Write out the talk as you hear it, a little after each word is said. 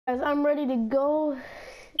Guys, I'm ready to go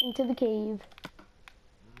into the cave.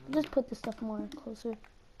 Just put this stuff more closer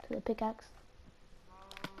to the pickaxe.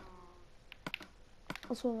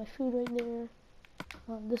 Also my food right there.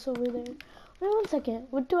 This over there. Wait 1 second.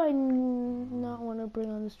 What do I not want to bring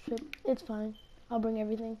on this trip? It's fine. I'll bring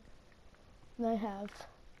everything that I have.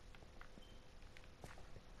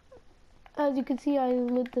 As you can see, I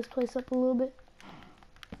lit this place up a little bit.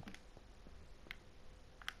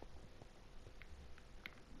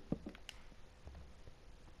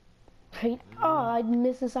 Right. Oh, I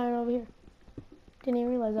missed the sign over here. Didn't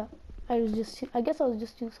even realize that. I guess I was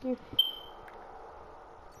just too scared.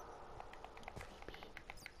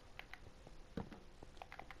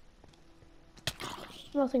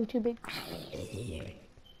 Nothing too big.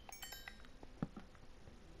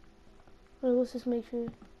 Well, let's just make sure.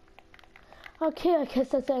 Okay, I guess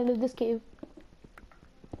that's the end of this cave.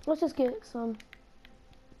 Let's just get some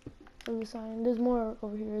of the sign. There's more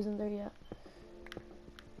over here, isn't there yet?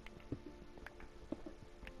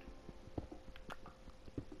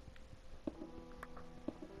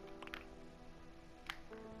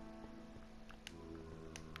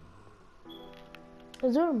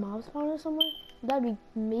 Is there a mob spawner somewhere? That'd be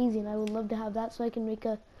amazing. I would love to have that so I can make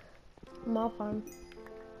a mob farm.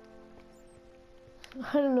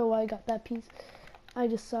 I don't know why I got that piece. I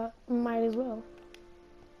just thought might as well.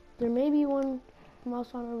 There may be one mob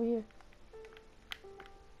spawner over here.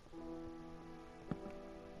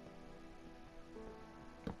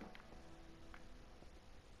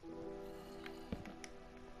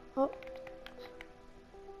 Oh.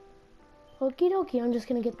 Okie dokie, I'm just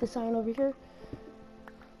gonna get this iron over here.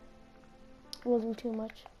 Wasn't too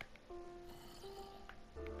much.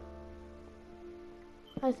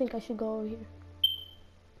 I think I should go over here.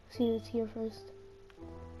 See what's here first.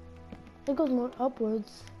 It goes more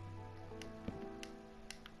upwards.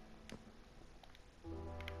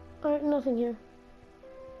 Alright, nothing here.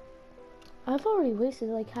 I've already wasted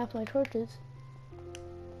like half my torches.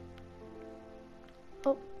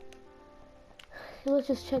 Oh. Let's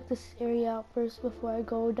just check this area out first before I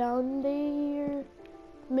go down there.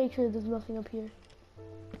 Make sure there's nothing up here.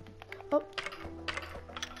 Oh.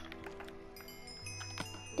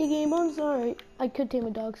 Digging bones? Alright. I could tame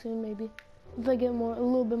a dog soon, maybe. If I get a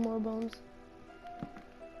little bit more bones.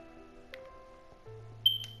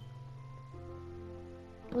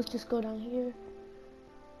 Let's just go down here.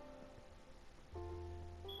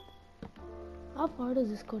 How far does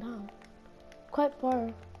this go down? Quite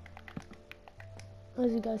far.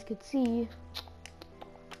 As you guys could see.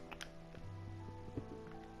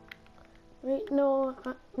 Wait, no,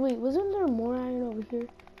 wait, wasn't there more iron over here?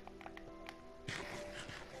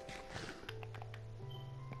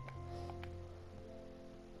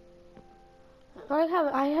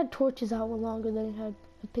 I had torches out longer than I had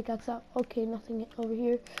a pickaxe out. Okay, nothing over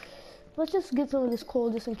here. Let's just get some of this coal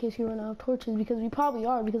just in case we run out of torches, because we probably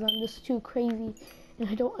are, because I'm just too crazy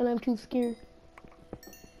and I'm too scared.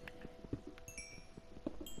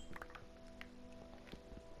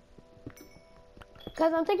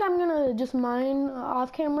 Guys, I think I'm gonna just mine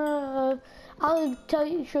off camera. I'll show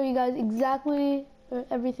you guys exactly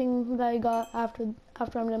everything that I got after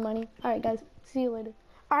I'm done mining. Alright guys, see you later.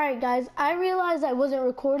 Alright guys, I realized I wasn't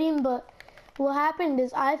recording, but what happened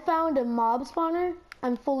is I found a mob spawner.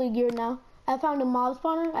 I'm fully geared now. I found a mob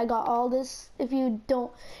spawner. I got all this. If you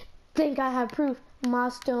don't think I have proof,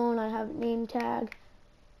 milestone, I have a name tag,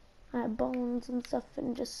 I have bones and stuff,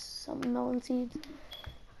 and just some melon seeds.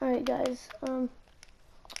 Alright guys,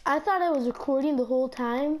 I thought I was recording the whole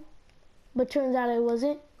time, but turns out I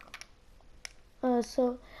wasn't.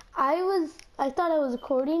 So I thought I was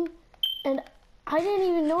recording, and I didn't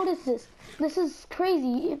even notice this. This is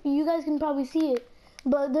crazy. If you guys can probably see it,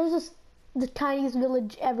 but there's the tiniest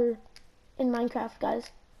village ever in Minecraft, guys.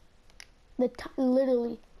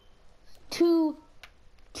 Literally two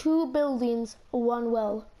buildings, one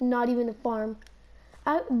well, not even a farm.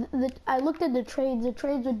 I looked at the trades. The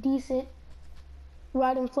trades were decent.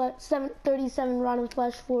 Rotten flesh, 37 rotten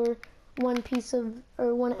flesh for one piece of,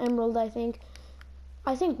 or one emerald, I think.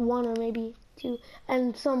 I think one or maybe two,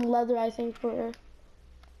 and some leather, I think, for.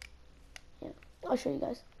 Yeah, I'll show you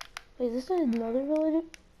guys. Wait, is this another villager?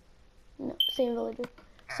 No, same villager.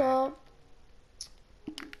 So,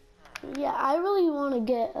 yeah, I really want to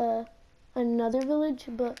get another village,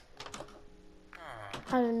 but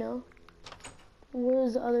I don't know.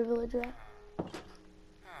 Where's the other villager at?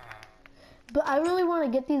 But I really want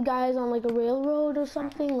to get these guys on like a railroad or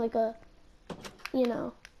something, like a, you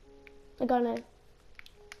know, like on a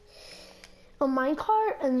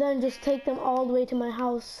minecart, and then just take them all the way to my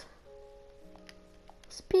house.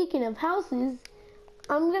 Speaking of houses,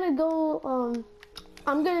 I'm gonna go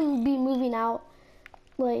I'm gonna be moving out.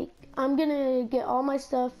 Like, I'm gonna get all my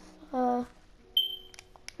stuff.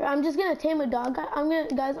 I'm just gonna tame a dog. I'm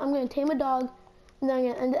gonna tame a dog, and then I'm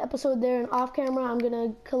gonna end the episode there. And off camera, I'm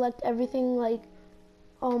gonna collect everything, like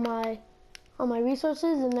all my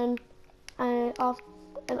resources, and then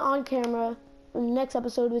on camera, in the next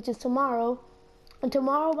episode, which is tomorrow. And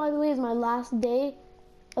tomorrow, by the way, is my last day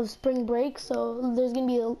of spring break, so there's gonna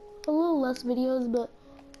be a little less videos, but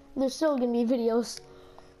there's still gonna be videos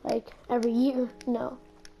like every year. No,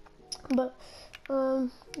 but there's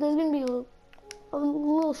gonna be a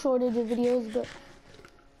little shortage of videos, but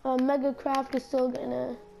Megacraft is still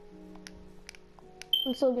gonna.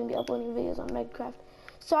 I'm still gonna be uploading videos on Megacraft.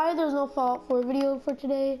 Sorry, there's no Fallout 4 video for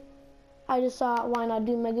today. I just thought, why not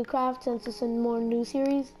do Megacraft since it's a more new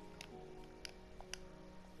series.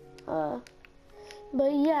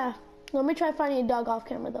 But yeah, let me try finding a dog off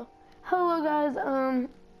camera though. Hello guys,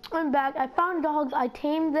 I'm back. I found dogs, I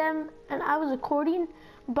tamed them, and I was recording,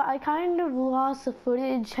 but I kind of lost the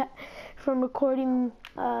footage from recording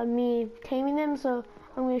me taming them, so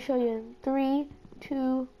I'm going to show you in 3,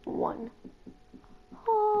 2, 1.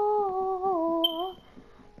 Oh.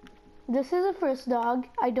 This is the first dog.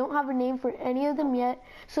 I don't have a name for any of them yet,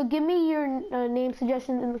 so give me your name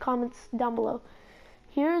suggestions in the comments down below.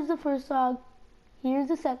 Here's the first dog, here's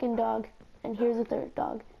the second dog, and here's the third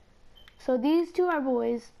dog. So these two are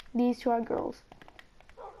boys, these two are girls.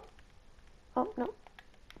 Oh, no.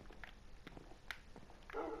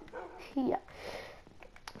 Yeah.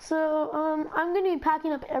 So, I'm going to be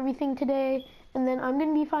packing up everything today, and then I'm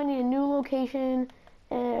going to be finding a new location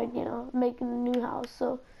and, you know, making a new house.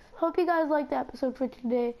 So, hope you guys liked the episode for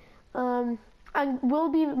today. I will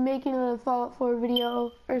be making a Fallout 4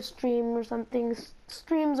 video or stream or something.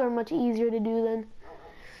 Streams are much easier to do than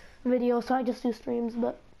videos, so I just do streams.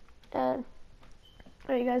 But, alright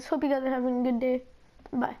guys, hope you guys are having a good day.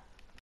 Bye.